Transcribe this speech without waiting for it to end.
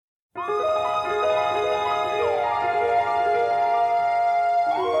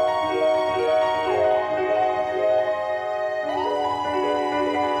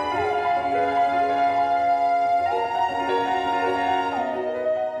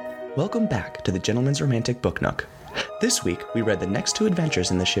Welcome back to the Gentleman's Romantic Book Nook. This week, we read the next two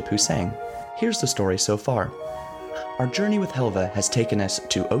adventures in The Ship Who Sang. Here's the story so far. Our journey with Helva has taken us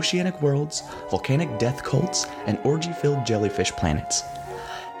to oceanic worlds, volcanic death cults, and orgy-filled jellyfish planets.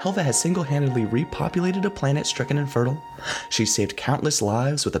 Helva has single-handedly repopulated a planet stricken infertile. She's saved countless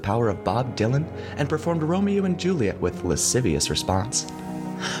lives with the power of Bob Dylan and performed Romeo and Juliet with lascivious response.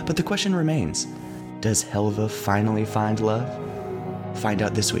 But the question remains, does Helva finally find love? Find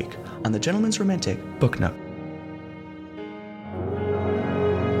out this week on the Gentleman's Romantic Book Nook.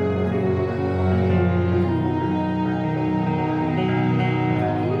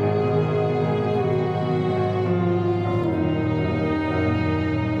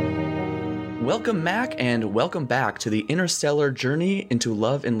 Welcome, Mac, and welcome back to the interstellar journey into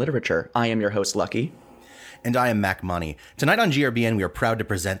love in literature. I am your host, Lucky. And I am Mac Money. Tonight on GRBN, we are proud to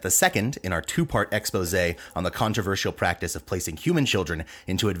present the second in our two-part expose on the controversial practice of placing human children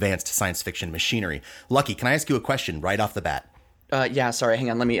into advanced science fiction machinery. Lucky, can I ask you a question right off the bat? Yeah, sorry, hang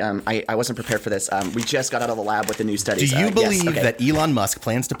on, let me, I wasn't prepared for this. We just got out of the lab with the new studies. Do you believe that Elon Musk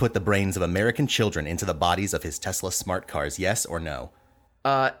plans to put the brains of American children into the bodies of his Tesla smart cars, yes or no?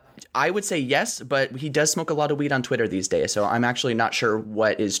 I would say yes, but he does smoke a lot of weed on Twitter these days, so I'm actually not sure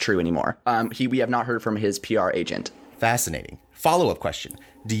what is true anymore. We have not heard from his PR agent. Fascinating. Follow-up question.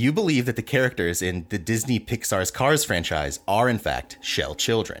 Do you believe that the characters in the Disney Pixar's Cars franchise are, in fact, shell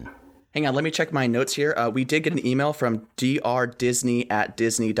children? Hang on, let me check my notes here. We did get an email from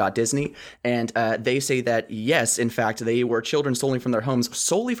drdisney@disney.disney, and they say that, yes, in fact, they were children stolen from their homes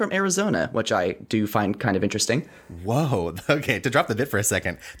solely from Arizona, which I do find kind of interesting. Whoa. Okay, to drop the bit for a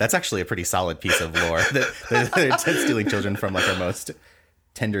second, that's actually a pretty solid piece of lore. They're stealing children from like our most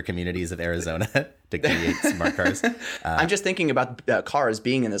tender communities of Arizona to create smart cars. I'm just thinking about cars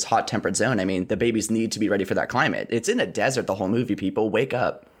being in this hot-tempered zone. I mean, the babies need to be ready for that climate. It's in a desert the whole movie, people. Wake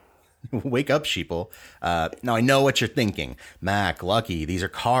up. Wake up, sheeple. Now, I know what you're thinking. Mac, Lucky, these are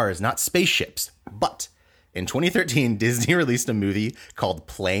cars, not spaceships. But in 2013, Disney released a movie called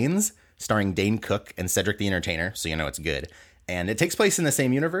Planes, starring Dane Cook and Cedric the Entertainer, so you know it's good. And it takes place in the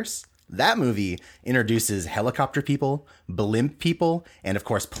same universe. That movie introduces helicopter people, blimp people, and of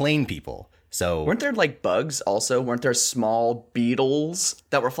course, plane people. So weren't there like bugs also? Weren't there small beetles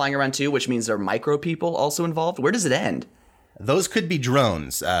that were flying around too, which means there are micro people also involved? Where does it end? Those could be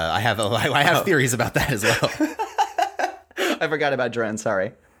drones. I have theories about that as well. I forgot about drones,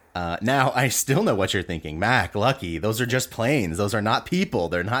 sorry. Now, I still know what you're thinking. Mac, Lucky, those are just planes. Those are not people.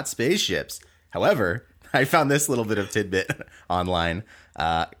 They're not spaceships. However, I found this little bit of tidbit online.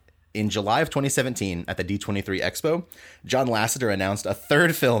 In July of 2017, at the D23 Expo, John Lasseter announced a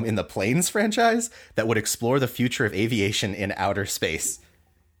third film in the Planes franchise that would explore the future of aviation in outer space.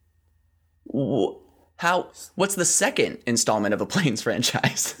 What's the second installment of the Planes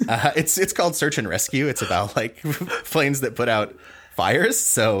franchise? It's called Search and Rescue. It's about like planes that put out fires.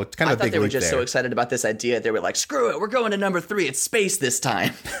 So it's kind of a big leap there. I thought they were just so excited about this idea. They were like, screw it. We're going to number 3. It's space this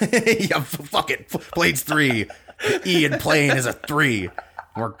time. Yeah, fuck it. Plane's 3. E in plane is a 3.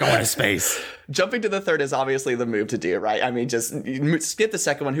 We're going to space. Jumping to the third is obviously the move to do, right? I mean, just skip the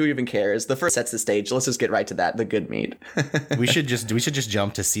second one. Who even cares? The first sets the stage. Let's just get right to that. The good meat. we should just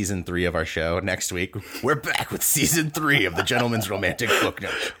jump to season 3 of our show next week. We're back with season 3 of the Gentleman's Romantic Book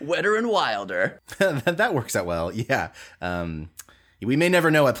Nook. Wetter and wilder. That works out well. Yeah. We may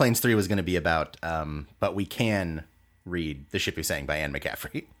never know what Planes 3 was going to be about, but we can read The Ship Who Sang by Anne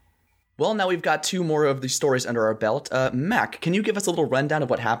McCaffrey. Well, now we've got 2 more of these stories under our belt. Mac, can you give us a little rundown of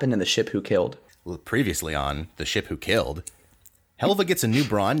what happened in The Ship Who Killed? Well, previously on The Ship Who Killed, Helva gets a new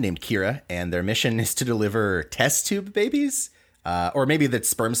brawn named Kira, and their mission is to deliver test tube babies, or maybe that's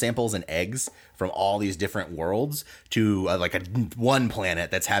sperm samples and eggs from all these different worlds to one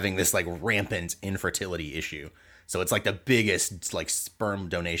planet that's having this like rampant infertility issue. So it's like the biggest like sperm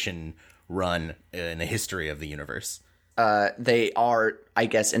donation run in the history of the universe. They are, I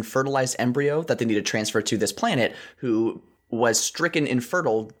guess, an fertilized embryo that they need to transfer to this planet who was stricken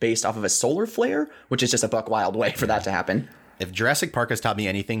infertile based off of a solar flare, which is just a buck wild way for that to happen. If Jurassic Park has taught me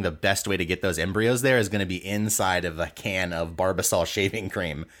anything, the best way to get those embryos there is going to be inside of a can of Barbasol shaving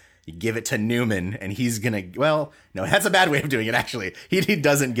cream. You give it to Newman, and he's going to... Well, no, that's a bad way of doing it, actually. He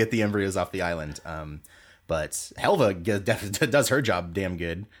doesn't get the embryos off the island. But Helva does her job damn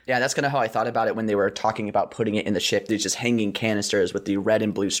good. Yeah, that's kind of how I thought about it when they were talking about putting it in the ship. There's just hanging canisters with the red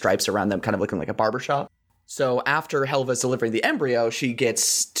and blue stripes around them, kind of looking like a barbershop. So after Helva's delivering the embryo, she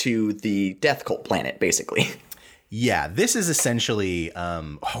gets to the death cult planet, basically. Yeah, this is essentially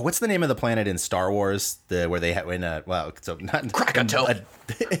what's the name of the planet in Star Wars? Where they have not Krakatoa.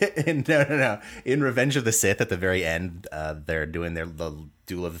 No. In Revenge of the Sith, at the very end, they're doing the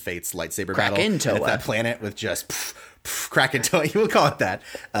Duel of the Fates lightsaber battle. And it's that planet with just Krakatoa. We'll call it that.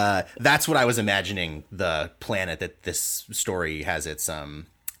 That's what I was imagining the planet that this story has its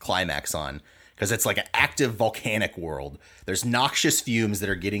climax on. Because it's like an active volcanic world. There's noxious fumes that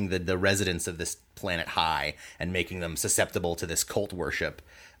are getting the residents of this planet high and making them susceptible to this cult worship.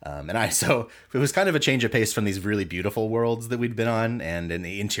 So it was kind of a change of pace from these really beautiful worlds that we'd been on. And in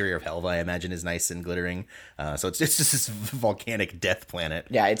the interior of Helva, I imagine, is nice and glittering. So it's just this volcanic death planet.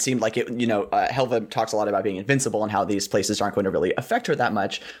 Yeah, it seemed like it, Helva talks a lot about being invincible and how these places aren't going to really affect her that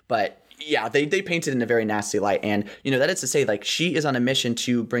much. But yeah, they paint it in a very nasty light. And, that is to say, like, she is on a mission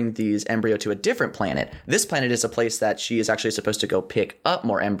to bring these embryo to a different planet. This planet is a place that she is actually supposed to go pick up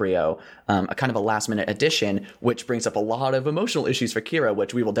more embryo, a kind of a last minute addition, which brings up a lot of emotional issues for Kira,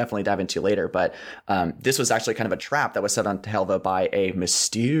 which we will definitely dive into later. But this was actually kind of a trap that was set on Helva by a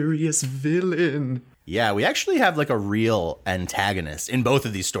mysterious villain. Yeah, we actually have like a real antagonist in both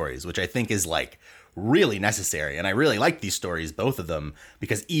of these stories, which I think is like really necessary. And I really like these stories, both of them,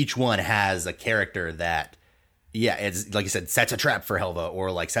 because each one has a character that, it's like you said, sets a trap for Helva, or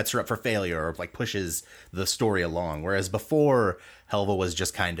like sets her up for failure, or like pushes the story along. Whereas before, Helva was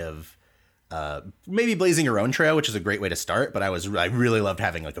just kind of maybe blazing her own trail, which is a great way to start. But I really loved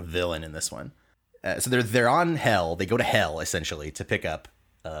having like a villain in this one. So they're on Hell. They go to Hell essentially to pick up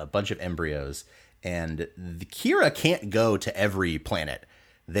a bunch of embryos, and the Kira can't go to every planet.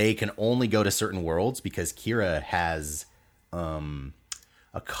 They can only go to certain worlds because Kira has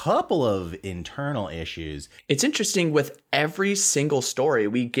a couple of internal issues. It's interesting, with every single story,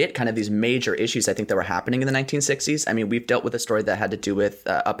 we get kind of these major issues, I think, that were happening in the 1960s. I mean, we've dealt with a story that had to do with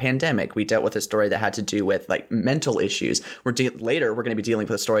a pandemic. We dealt with a story that had to do with like mental issues. Later, we're going to be dealing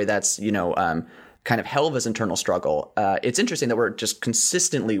with a story that's, kind of Helva's internal struggle. It's interesting that we're just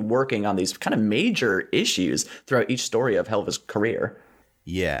consistently working on these kind of major issues throughout each story of Helva's career.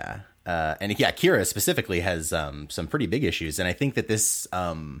 Yeah. Kira specifically has some pretty big issues. And I think that this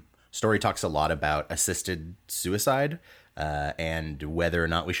story talks a lot about assisted suicide and whether or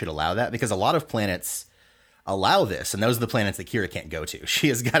not we should allow that, because a lot of planets allow this. And those are the planets that Kira can't go to. She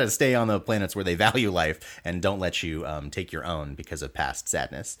has got to stay on the planets where they value life and don't let you take your own because of past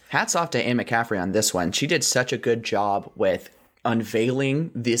sadness. Hats off to Anne McCaffrey on this one. She did such a good job with unveiling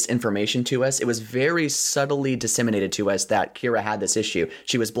this information to us. It was very subtly disseminated to us that Kira had this issue.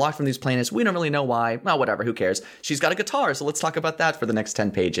 She was blocked from these planets. We don't really know why. Well, whatever, who cares? She's got a guitar, so let's talk about that for the next 10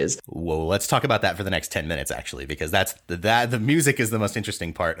 pages. Whoa, let's talk about that for the next 10 minutes, actually, because the music is the most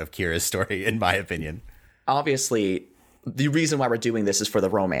interesting part of Kira's story, in my opinion. Obviously, the reason why we're doing this is for the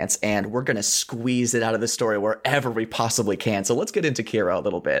romance, and we're going to squeeze it out of the story wherever we possibly can. So let's get into Kira a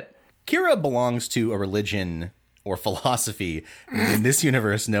little bit. Kira belongs to a religion or philosophy in this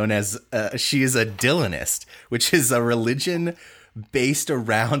universe known as she is a Dylanist, which is a religion based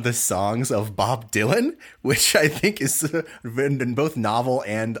around the songs of Bob Dylan, which I think is both novel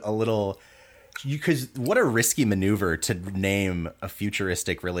and a little... Because what a risky maneuver to name a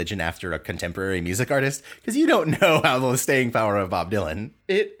futuristic religion after a contemporary music artist, because you don't know how the staying power of Bob Dylan.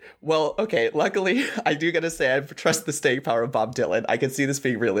 Luckily, I do gotta say I trust the staying power of Bob Dylan. I can see this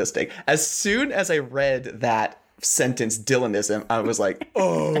being realistic. As soon as I read that sentence, Dylanism, I was like,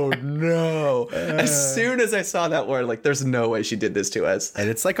 oh no. As soon as I saw that word, like, there's no way she did this to us. And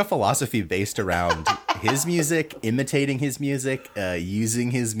it's like a philosophy based around his music, imitating his music, using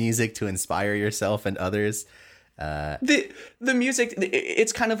his music to inspire yourself and others. The music,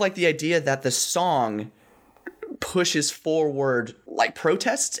 it's kind of like the idea that the song pushes forward like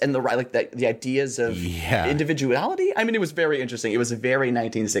protests and the ideas of individuality. I mean, it was very interesting. It was very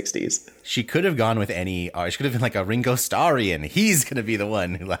 1960s. She could have gone with she could have been like a Ringo Starrian. He's going to be the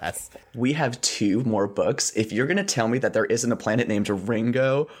one who lasts. We have 2 more books. If you're going to tell me that there isn't a planet named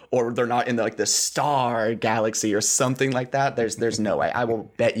Ringo, or they're not in the star galaxy or something like that, there's no way. I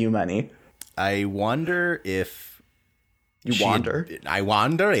will bet you money. I wonder if I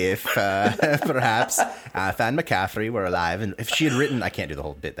wonder if perhaps Anne McCaffrey were alive, and if she had written, I can't do the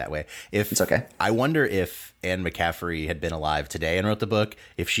whole bit that way. It's okay. I wonder if Anne McCaffrey had been alive today and wrote the book,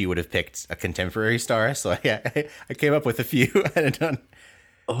 if she would have picked a contemporary star. So I came up with a few.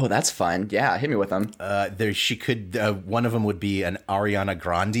 Oh, that's fun. Yeah, hit me with them. She could. One of them would be an Ariana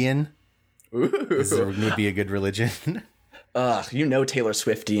Grandean. Ooh. Would be a good religion. You know Taylor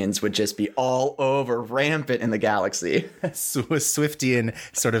Swiftians would just be all over rampant in the galaxy. Swiftian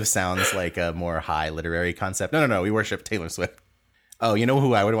sort of sounds like a more high literary concept. No, we worship Taylor Swift. Oh, you know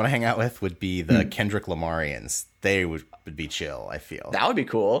who I would want to hang out with would be the Kendrick Lamarians. They would be chill, I feel. That would be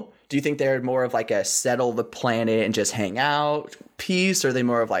cool. Do you think they're more of like a settle the planet and just hang out piece? Or are they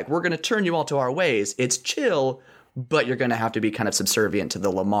more of like, we're going to turn you all to our ways. It's chill, but you're going to have to be kind of subservient to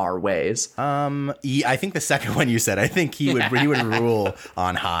the Lamar ways. I think the second one you said, I think he would rule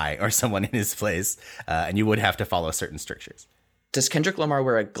on high or someone in his place, and you would have to follow certain strictures. Does Kendrick Lamar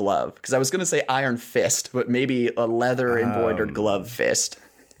wear a glove? Because I was going to say iron fist, but maybe a leather embroidered glove fist.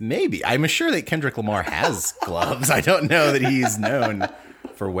 Maybe. I'm sure that Kendrick Lamar has gloves. I don't know that he's known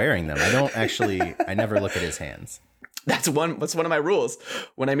for wearing them. I never look at his hands. That's one of my rules.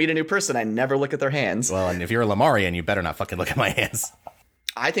 When I meet a new person, I never look at their hands. Well, and if you're a Lamarian, you better not fucking look at my hands.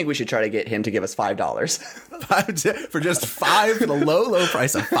 I think we should try to get him to give us $5. For just the low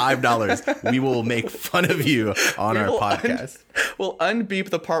price of $5, we will make fun of you on our podcast. We'll unbeep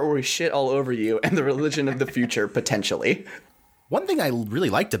the part where we shit all over you and the religion of the future, potentially. One thing I really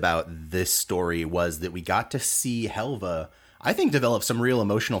liked about this story was that we got to see Helva, I think, develop some real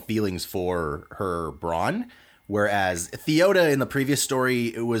emotional feelings for her brawn. Whereas Theoda in the previous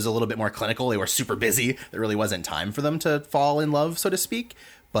story, it was a little bit more clinical. They were super busy. There really wasn't time for them to fall in love, so to speak.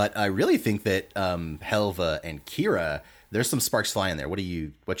 But I really think that Helva and Kira, there's some sparks flying there. What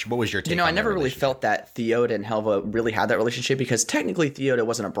was your take on I never really felt that Theoda and Helva really had that relationship because technically Theoda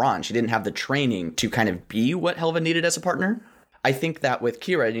wasn't a brawn. She didn't have the training to kind of be what Helva needed as a partner. I think that with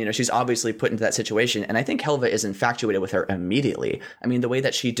Kira, she's obviously put into that situation, and I think Helva is infatuated with her immediately. I mean, the way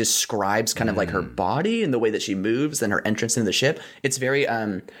that she describes kind of like her body and the way that she moves and her entrance into the ship, it's very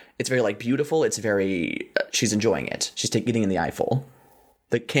like beautiful. It's very, she's enjoying it. She's getting in the eye full,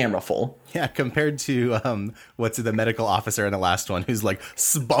 the camera full. Yeah, compared to what's the medical officer in the last one who's like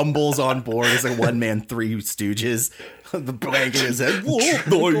bumbles on board as like one man, three stooges. The blanket in his head,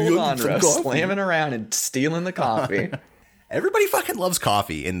 slamming around and stealing the coffee. Everybody fucking loves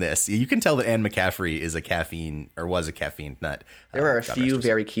coffee in this. You can tell that Anne McCaffrey was a caffeine nut. There are a few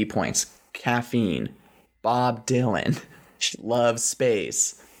very key points. Caffeine. Bob Dylan. She loves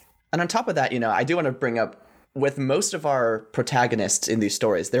space. And on top of that, I do want to bring up, with most of our protagonists in these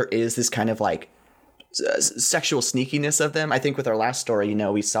stories, there is this kind of like sexual sneakiness of them. I think with our last story,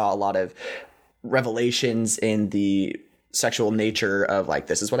 we saw a lot of revelations in the sexual nature of like,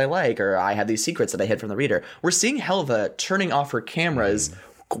 this is what I like, or I have these secrets that I hid from the reader. We're seeing Helva turning off her cameras,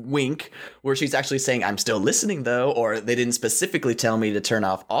 wink, where she's actually saying, I'm still listening though, or they didn't specifically tell me to turn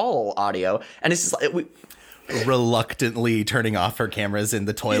off all audio. And it's just like, reluctantly turning off her cameras in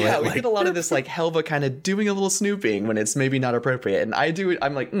the toilet. Yeah, we get a lot of this like Helva kind of doing a little snooping when it's maybe not appropriate. And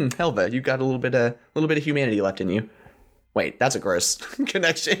I'm like, Helva, you got a little bit of humanity left in you. Wait, that's a gross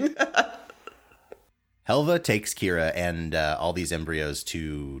connection. Helva takes Kira and all these embryos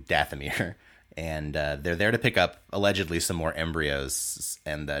to Dathomir, and they're there to pick up, allegedly, some more embryos.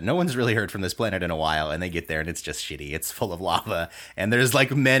 And no one's really heard from this planet in a while, and they get there, and it's just shitty. It's full of lava, and there's,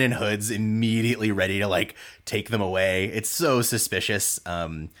 like, men in hoods immediately ready to, like, take them away. It's so suspicious.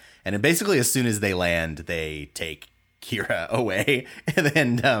 And basically, as soon as they land, they take Kira away, and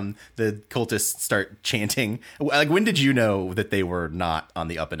then the cultists start chanting. Like, when did you know that they were not on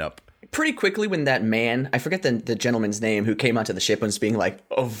the up and up? Pretty quickly when that man, I forget the gentleman's name, who came onto the ship and was being like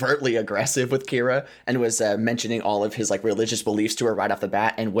overtly aggressive with Kira and was mentioning all of his like religious beliefs to her right off the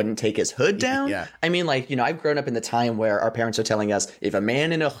bat and wouldn't take his hood down. Yeah. I mean, like, I've grown up in the time where our parents are telling us if a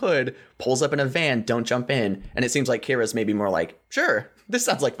man in a hood pulls up in a van, don't jump in. And it seems like Kira's maybe more like, sure, this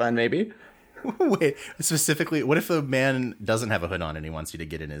sounds like fun, maybe. Wait, specifically, what if a man doesn't have a hood on and he wants you to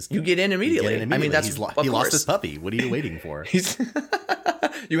get in his... You get in immediately. I mean, that's... He lost his puppy. What are you waiting for?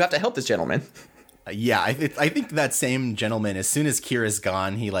 You have to help this gentleman. Yeah, I think that same gentleman, as soon as Kira's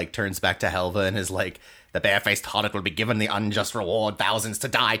gone, he like turns back to Helva and is like, the barefaced harlot will be given the unjust reward, thousands to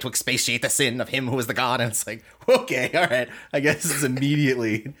die to expiate the sin of him who is the god. And it's like, okay, all right. I guess it's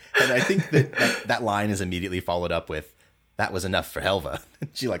immediately... And I think that line is immediately followed up with, that was enough for Helva.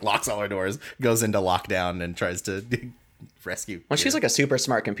 She like locks all her doors, goes into lockdown, and tries to rescue. Well, she's like a super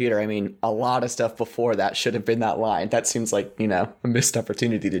smart computer. I mean, a lot of stuff before that should have been that line. That seems like, a missed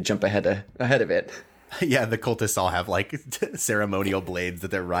opportunity to jump ahead of it. Yeah, the cultists all have like ceremonial blades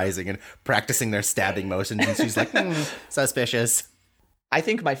that they're rising and practicing their stabbing motions, and she's like, suspicious. I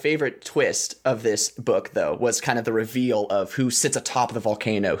think my favorite twist of this book, though, was kind of the reveal of who sits atop the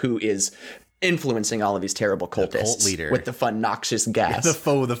volcano, who is influencing all of these terrible cultists, the cult leader with the fun noxious gas.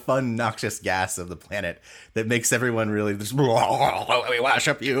 Yeah, the fun noxious gas of the planet that makes everyone really just, we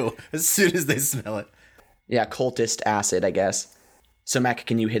worship you as soon as they smell it. Yeah, cultist acid, I guess. So, Mac,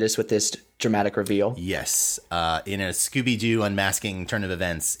 can you hit us with this dramatic reveal? Yes. In a Scooby-Doo unmasking turn of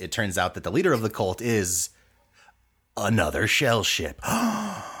events, it turns out that the leader of the cult is another shell ship.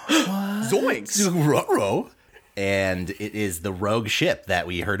 Zoinks! Ruh-roh. And it is the rogue ship that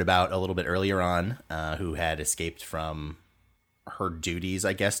we heard about a little bit earlier on, who had escaped from her duties,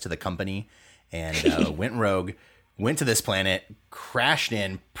 I guess, to the company, and went rogue, went to this planet, crashed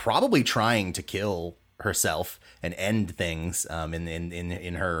in, probably trying to kill herself and end things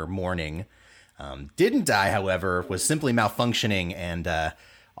in her mourning. Didn't die, however, was simply malfunctioning and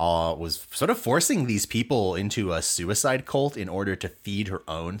was sort of forcing these people into a suicide cult in order to feed her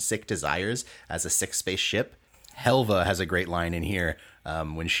own sick desires as a sick spaceship. Helva has a great line in here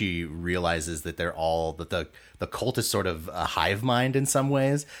when she realizes that the cult is sort of a hive mind in some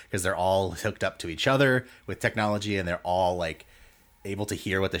ways, because they're all hooked up to each other with technology and they're all like able to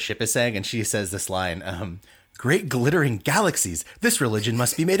hear what the ship is saying. And she says this line, great glittering galaxies. This religion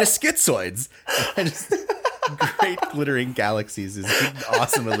must be made of schizoids. Great glittering galaxies is an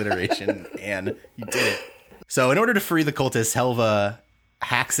awesome alliteration, and you did it. So in order to free the cultists, Helva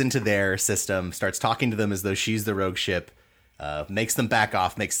hacks into their system, starts talking to them as though she's the rogue ship, makes them back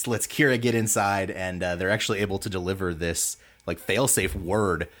off, lets Kira get inside, and they're actually able to deliver this like fail-safe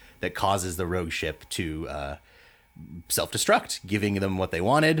word that causes the rogue ship to self-destruct, giving them what they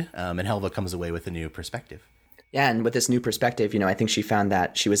wanted, and Helva comes away with a new perspective. Yeah, and with this new perspective, I think she found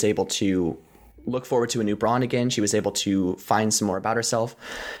that she was able to look forward to a new Brawn again. She was able to find some more about herself,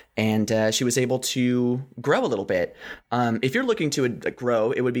 and she was able to grow a little bit. If you're looking to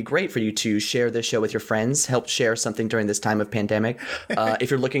grow, it would be great for you to share this show with your friends, help share something during this time of pandemic.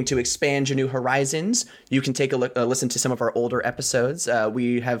 If you're looking to expand your new horizons, you can take a look, listen to some of our older episodes.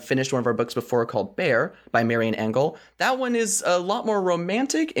 We have finished one of our books before called Bear by Marian Engel. That one is a lot more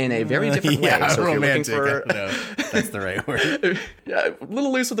romantic in a very different way. So romantic. If you're looking for, no, that's the right word. A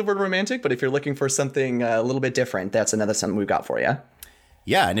little loose with the word romantic, but if you're looking for something a little bit different, that's something we've got for you.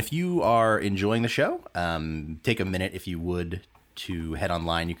 Yeah, and if you are enjoying the show, take a minute, if you would, to head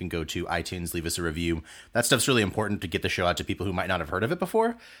online. You can go to iTunes, leave us a review. That stuff's really important to get the show out to people who might not have heard of it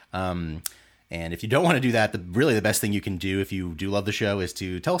before. And if you don't want to do that, really the best thing you can do if you do love the show is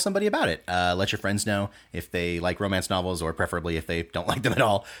to tell somebody about it. Let your friends know if they like romance novels, or preferably if they don't like them at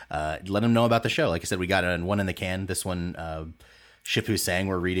all. Let them know about the show. Like I said, we got one in the can. This one, Ship Who Sang,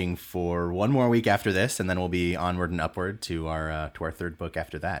 we're reading for one more week after this, and then we'll be onward and upward to our third book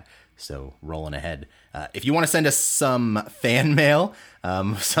after that. So rolling ahead. If you want to send us some fan mail,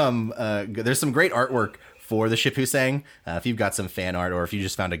 there's some great artwork for the Ship Who Sang. If you've got some fan art, or if you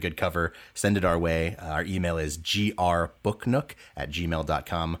just found a good cover, send it our way. Our email is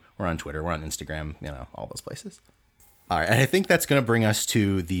grbooknook@gmail.com. We're on Twitter, we're on Instagram, all those places. All right, and I think that's going to bring us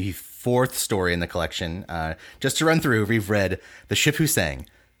to the fourth story in the collection. Just to run through, we've read The Ship Who Sang,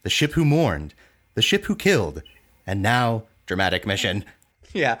 The Ship Who Mourned, The Ship Who Killed, and now Dramatic Mission.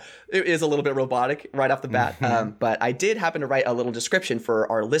 Yeah, it is a little bit robotic right off the bat, but I did happen to write a little description for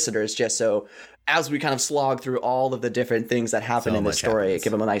our listeners, just so as we kind of slog through all of the different things that happen in this story,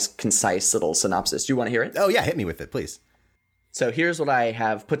 give them a nice, concise little synopsis. Do you want to hear it? Oh, yeah, hit me with it, please. So here's what I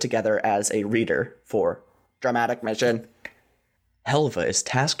have put together as a reader for Dramatic Mission. Helva is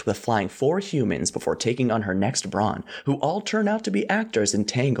tasked with flying 4 humans before taking on her next Brawn, who all turn out to be actors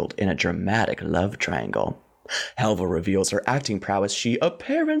entangled in a dramatic love triangle. Helva reveals her acting prowess she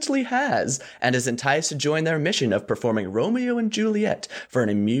apparently has, and is enticed to join their mission of performing Romeo and Juliet for an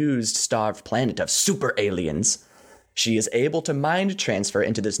amused, starved planet of super aliens. She is able to mind transfer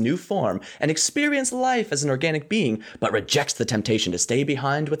into this new form and experience life as an organic being, but rejects the temptation to stay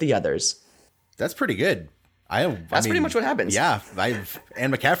behind with the others. That's pretty good. That's pretty much what happens. Yeah,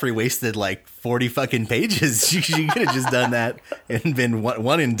 Anne McCaffrey wasted like 40 fucking pages. She could have just done that and been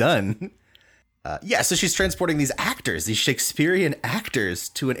one and done. So she's transporting these actors, these Shakespearean actors,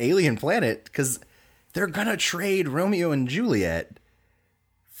 to an alien planet because they're gonna trade Romeo and Juliet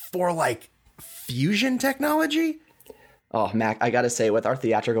for like fusion technology. Oh, Mac, I gotta say, with our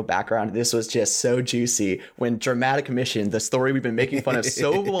theatrical background, this was just so juicy. When Dramatic Mission, the story we've been making fun of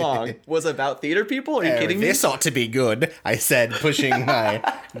so long, was about theater people? Are you kidding me? This ought to be good, I said, pushing my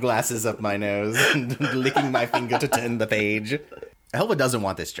glasses up my nose and licking my finger to turn the page. Helva doesn't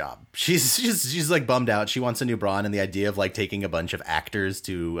want this job. She's like bummed out. She wants a new Brawn, and the idea of like taking a bunch of actors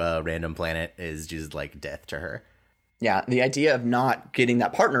to a random planet is just like death to her. Yeah, the idea of not getting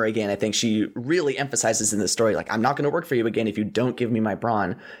that partner again, I think she really emphasizes in the story. Like, I'm not going to work for you again if you don't give me my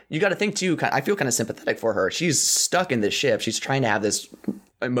Brawn. You got to think, too, I feel kind of sympathetic for her. She's stuck in this ship. She's trying to have this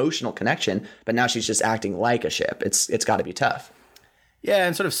emotional connection, but now she's just acting like a ship. It's got to be tough. Yeah,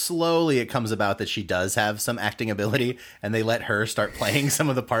 and sort of slowly it comes about that she does have some acting ability, and they let her start playing some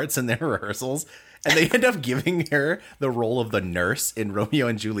of the parts in their rehearsals. And they end up giving her the role of the nurse in Romeo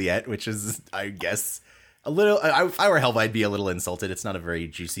and Juliet, which is, I guess, a little... if I were Helva, I'd be a little insulted. It's not a very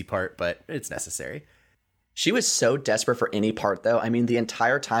juicy part, but it's necessary. She was so desperate for any part, though. I mean, the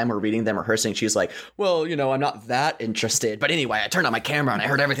entire time we're reading them rehearsing, she's like, well, I'm not that interested. But anyway, I turned on my camera and I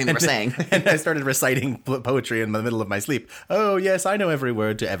heard everything they were saying. And I started reciting poetry in the middle of my sleep. Oh, yes, I know every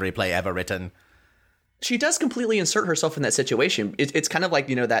word to every play ever written. She does completely insert herself in that situation. It's kind of like,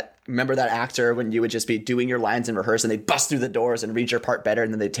 remember that actor when you would just be doing your lines in rehearse and they'd bust through the doors and read your part better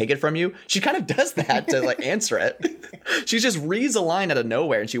and then they'd take it from you? She kind of does that to answer it. She just reads a line out of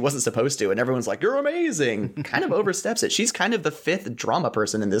nowhere and she wasn't supposed to. And everyone's like, you're amazing. Kind of oversteps it. She's kind of the fifth drama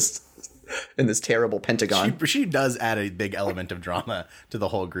person in this terrible Pentagon. She does add a big element of drama to the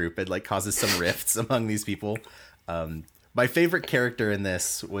whole group. It causes some rifts among these people. My favorite character in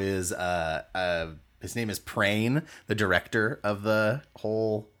this was his name is Prane, the director of the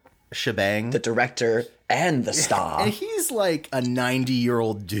whole shebang. The director and the star. And he's like a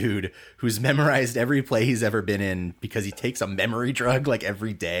 90-year-old dude who's memorized every play he's ever been in because he takes a memory drug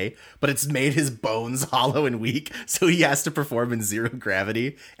every day, but it's made his bones hollow and weak, so he has to perform in zero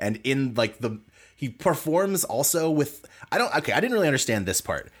gravity. And in he performs also with I didn't really understand this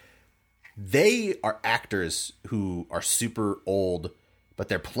part. They are actors who are super old, but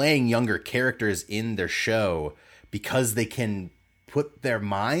they're playing younger characters in their show because they can put their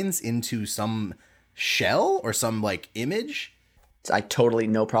minds into some shell or some image.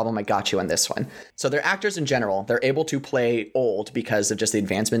 No problem. I got you on this one. So they're actors in general. They're able to play old because of just the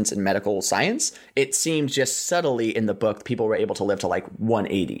advancements in medical science. It seems just subtly in the book, people were able to live to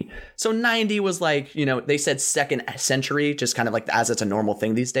 180. So 90 was they said second century, just kind of as it's a normal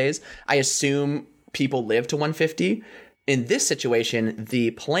thing these days. I assume people live to 150. In this situation,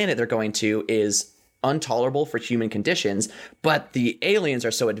 the planet they're going to is intolerable for human conditions, but the aliens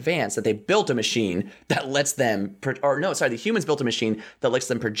are so advanced that they built a machine that lets them, the humans built a machine that lets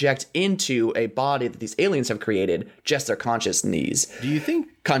them project into a body that these aliens have created, just their conscious knees. Do you think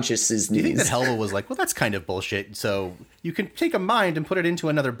that Helva was like, well, that's kind of bullshit, so you can take a mind and put it into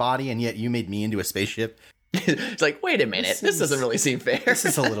another body, and yet you made me into a spaceship? It's wait a minute, this doesn't really seem fair. This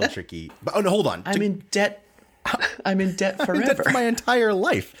is a little tricky. But, no, hold on. I'm in debt forever. I'm in debt for my entire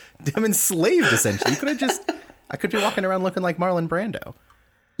life. I'm enslaved, essentially. I could be walking around looking like Marlon Brando.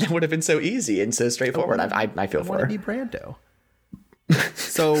 It would have been so easy and so straightforward. I feel for her. I want to be Brando.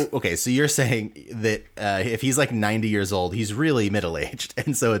 So you're saying that if he's 90 years old, he's really middle-aged,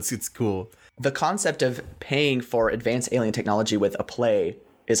 and so it's cool. The concept of paying for advanced alien technology with a play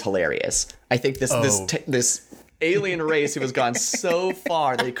is hilarious. I think this alien race who has gone so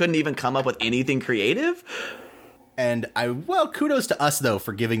far that they couldn't even come up with anything creative. And kudos to us, though,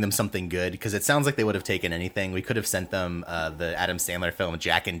 for giving them something good, because it sounds like they would have taken anything. We could have sent them the Adam Sandler film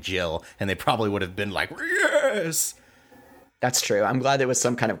Jack and Jill, and they probably would have been like, yes! That's true. I'm glad there was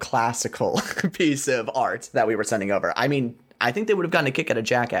some kind of classical piece of art that we were sending over. I mean, I think they would have gotten a kick out of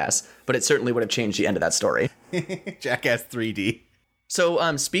Jackass, but it certainly would have changed the end of that story. Jackass 3D.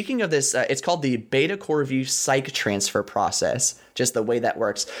 So speaking of this, it's called the beta core view psych transfer process, just the way that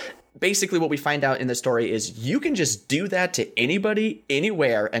works. Basically, what we find out in the story is you can just do that to anybody,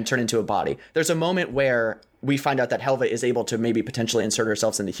 anywhere, and turn into a body. There's a moment where we find out that Helva is able to maybe potentially insert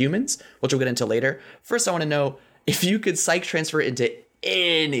herself into humans, which we'll get into later. First, I want to know, if you could psych transfer into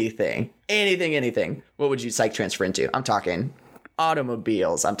anything, what would you psych transfer into? I'm talking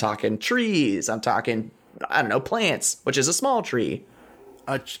automobiles. I'm talking trees. I'm talking, plants, which is a small tree.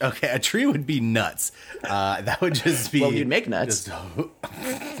 A tree would be nuts. That would just be... Well, you'd make nuts. No,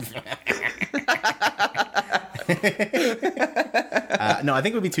 I think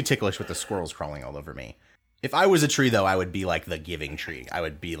it would be too ticklish with the squirrels crawling all over me. If I was a tree, though, I would be like the giving tree. I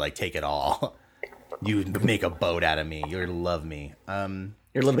would be like, take it all. You make a boat out of me. You'll love me. You're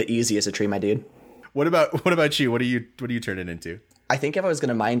a little bit easy as a tree, my dude. What about you? What do you turn it into? I think if I was going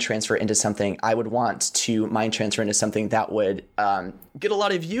to mind transfer into something, I would want to mind transfer into something that would get a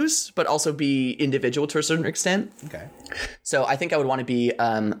lot of use, but also be individual to a certain extent. Okay. So I think I would want to be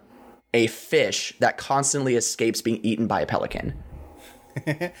a fish that constantly escapes being eaten by a pelican.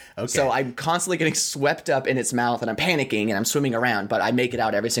 Okay. So I'm constantly getting swept up in its mouth and I'm panicking and I'm swimming around, but I make it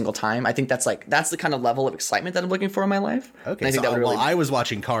out every single time. I think that's the kind of level of excitement that I'm looking for in my life. Okay. I think that would really... While I was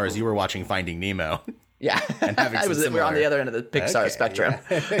watching Cars, you were watching Finding Nemo. Yeah. And having we're on the other end of the Pixar spectrum.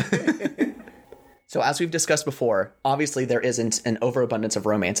 Yeah. So as we've discussed before, obviously there isn't an overabundance of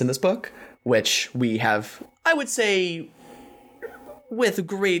romance in this book, which we have, I would say, with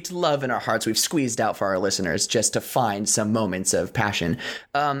great love in our hearts, we've squeezed out for our listeners just to find some moments of passion.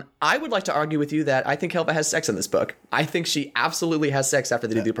 I would like to argue with you that I think Helva has sex in this book. I think she absolutely has sex after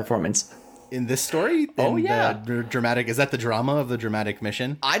they do the performance. In this story? The dramatic, is that the drama of the dramatic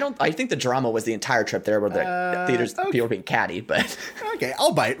mission? I think the drama was the entire trip there where the theaters people were being catty, but okay,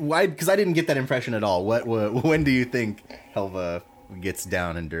 I'll bite. Why? Because I didn't get that impression at all. When do you think Helva gets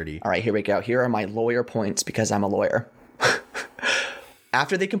down and dirty? All right, here we go. Here are my lawyer points because I'm a lawyer.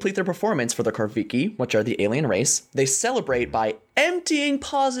 After they complete their performance for the Korviki, which are the alien race, they celebrate by emptying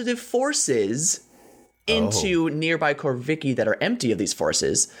positive forces into nearby Korviki that are empty of these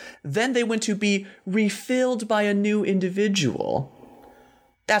forces. Then they went to be refilled by a new individual.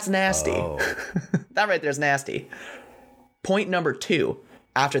 That's nasty. That right there is nasty. Point number 2.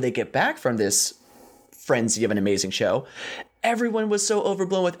 After they get back from this frenzy of an amazing show, everyone was so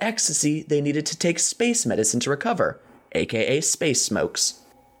overblown with ecstasy, they needed to take space medicine to recover. AKA space smokes.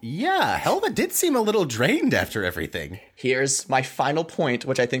 Yeah, Helva did seem a little drained after everything. Here's my final point,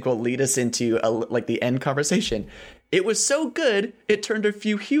 which I think will lead us into the end conversation. It was so good, it turned a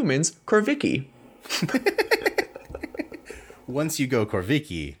few humans Korviki. Once you go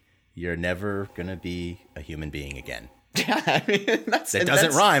Korviki, you're never gonna be a human being again. Yeah, I mean, it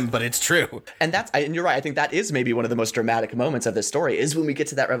doesn't rhyme, but it's true. And you're right. I think that is maybe one of the most dramatic moments of this story is when we get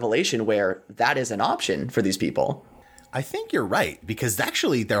to that revelation where that is an option for these people. I think you're right, because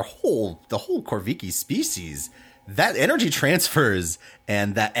actually the whole Korviki species, that energy transfers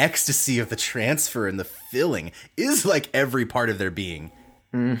and that ecstasy of the transfer and the filling is like every part of their being.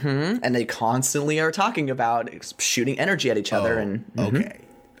 Mm-hmm. And they constantly are talking about shooting energy at each other. Okay.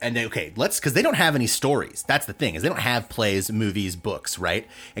 And because they don't have any stories. That's the thing, is they don't have plays, movies, books, right?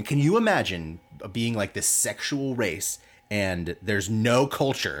 And can you imagine being like this sexual race and there's no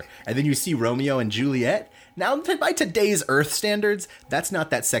culture, and then you see Romeo and Juliet? Now, by today's Earth standards, that's not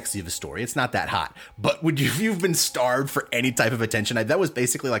that sexy of a story. It's not that hot. But if you've been starved for any type of attention, that was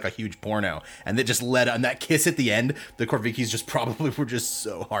basically like a huge porno. And that just led on that kiss at the end. The Korvikis just probably were just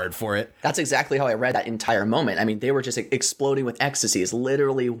so hard for it. That's exactly how I read that entire moment. I mean, they were just exploding with ecstasy is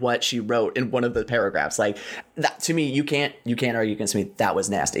literally what she wrote in one of the paragraphs. Like, that to me, you can't argue against me. That was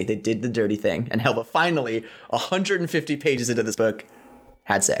nasty. They did the dirty thing. And Helva finally, 150 pages into this book,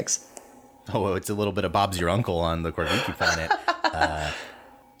 had sex. Oh, it's a little bit of Bob's your uncle on the Korviki planet.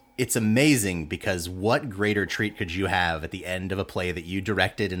 It's amazing because what greater treat could you have at the end of a play that you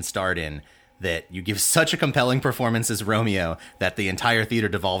directed and starred in that you give such a compelling performance as Romeo that the entire theater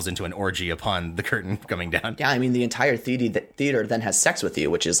devolves into an orgy upon the curtain coming down? Yeah, I mean, the entire theater then has sex with you,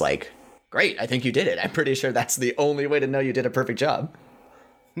 which is like, great, I think you did it. I'm pretty sure that's the only way to know you did a perfect job.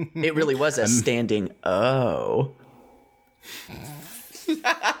 It really was a standing O.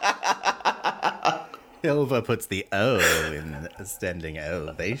 Helva puts the O in a standing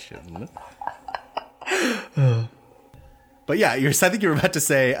ovation. But yeah, I think you were about to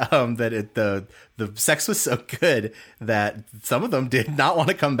say that the sex was so good that some of them did not want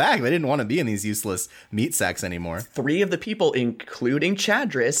to come back. They didn't want to be in these useless meat sacks anymore. 3 of the people, including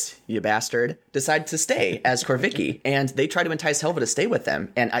Chadris, you bastard, decided to stay as Korviki, and they tried to entice Helva to stay with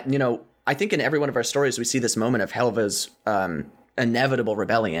them. And I think in every one of our stories we see this moment of Helva's inevitable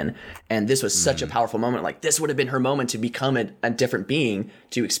rebellion, and this was such a powerful moment. Like, this would have been her moment to become a different being,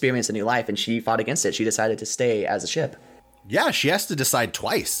 to experience a new life, and she fought against it. She decided to stay as a ship. Yeah, she has to decide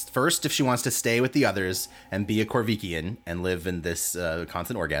twice. First, if she wants to stay with the others and be a Korvikian and live in this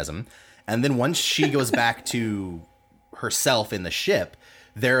constant orgasm, and then once she goes back to herself in the ship,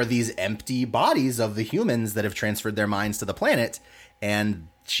 there are these empty bodies of the humans that have transferred their minds to the planet, and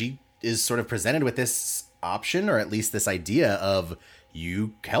she is sort of presented with this option, or at least this idea of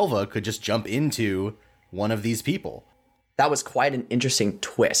you, Helva, could just jump into one of these people. That was quite an interesting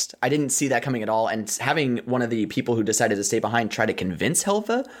twist. I didn't see that coming at all. And having one of the people who decided to stay behind try to convince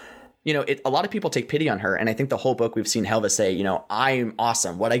Helva, a lot of people take pity on her. And I think the whole book we've seen Helva say, I'm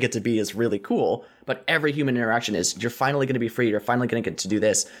awesome. What I get to be is really cool. But every human interaction is, you're finally going to be free. You're finally going to get to do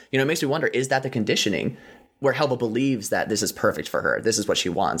this. It makes me wonder, is that the conditioning where Helva believes that this is perfect for her? This is what she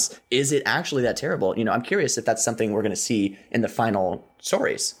wants. Is it actually that terrible? I'm curious if that's something we're going to see in the final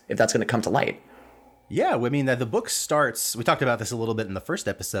stories, if that's going to come to light. Yeah, I mean, the book starts, we talked about this a little bit in the first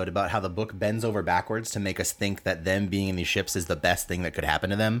episode, about how the book bends over backwards to make us think that them being in these ships is the best thing that could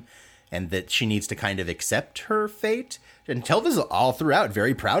happen to them, and that she needs to kind of accept her fate. And Helva's all throughout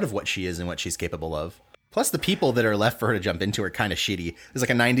very proud of what she is and what she's capable of. Plus, the people that are left for her to jump into are kind of shitty. There's like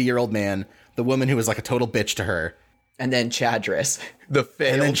a 90-year-old man, the woman who was like a total bitch to her. And then Chadris, the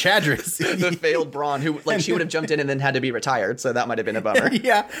failed Braun, who she would have jumped in and then had to be retired. So that might have been a bummer.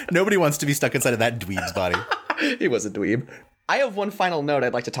 Yeah, nobody wants to be stuck inside of that dweeb's body. He was a dweeb. I have one final note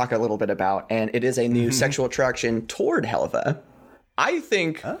I'd like to talk a little bit about, and it is a new sexual attraction toward Helva. I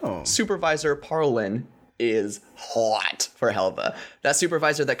think Supervisor Parlin is hot for Helva. That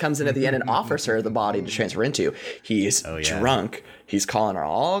supervisor that comes in at the end and offers her the body to transfer into. He's drunk. He's calling her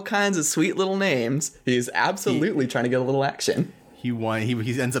all kinds of sweet little names. He's absolutely trying to get a little action. He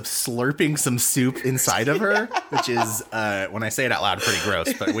ends up slurping some soup inside of her, which is, when I say it out loud, pretty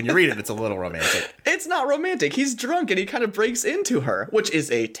gross. But when you read it, it's a little romantic. It's not romantic. He's drunk and he kind of breaks into her, which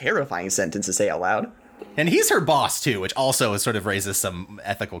is a terrifying sentence to say out loud. And he's her boss, too, which also sort of raises some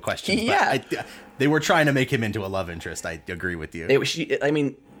ethical questions. Yeah. But they were trying to make him into a love interest. I agree with you.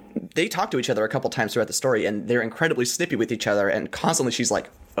 They talk to each other a couple times throughout the story, and they're incredibly snippy with each other, and constantly she's like,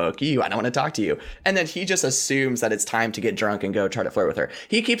 fuck you, I don't want to talk to you. And then he just assumes that it's time to get drunk and go try to flirt with her.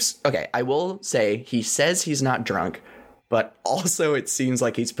 I will say, he says he's not drunk, but also it seems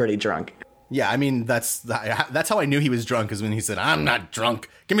like he's pretty drunk. Yeah, I mean, that's how I knew he was drunk, is when he said, I'm not drunk,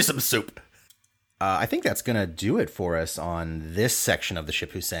 give me some soup. I think that's going to do it for us on this section of The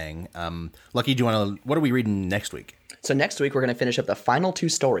Ship Who Sang. Lucky, what are we reading next week? So next week, we're going to finish up the final 2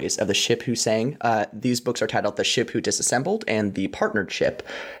 stories of The Ship Who Sang. These books are titled The Ship Who Disassembled and The Partnered Ship,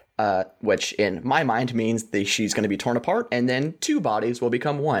 which in my mind means she's going to be torn apart, and then 2 bodies will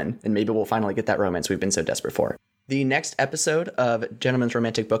become 1, and maybe we'll finally get that romance we've been so desperate for. The next episode of Gentleman's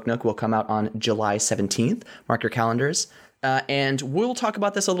Romantic Book Nook will come out on July 17th. Mark your calendars. And we'll talk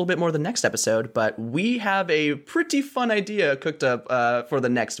about this a little bit more the next episode, but we have a pretty fun idea cooked up for the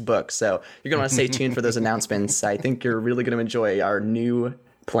next book. So you're going to want to stay tuned for those announcements. I think you're really going to enjoy our new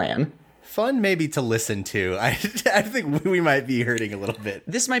plan. Fun maybe to listen to. I think we might be hurting a little bit.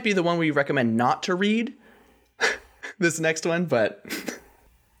 This might be the one we recommend not to read, this next one, but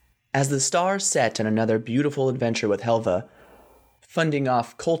as the stars set on another beautiful adventure with Helva, funding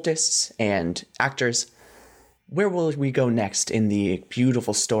off cultists and actors, where will we go next in the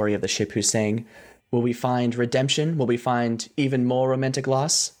beautiful story of The Ship Who Sang? Will we find redemption? Will we find even more romantic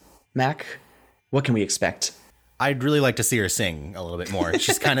loss? Mac, what can we expect? I'd really like to see her sing a little bit more.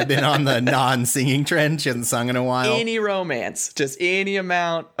 She's kind of been on the non-singing trend. She hasn't sung in a while. Any romance, just any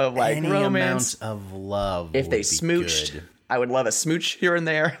amount of romance. Any amount of love. If they smooched, good. I would love a smooch here and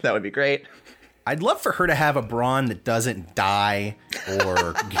there. That would be great. I'd love for her to have a brawn that doesn't die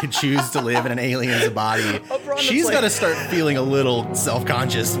or choose to live in an alien's body. She's got to start feeling a little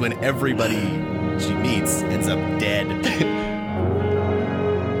self-conscious when everybody she meets ends up dead.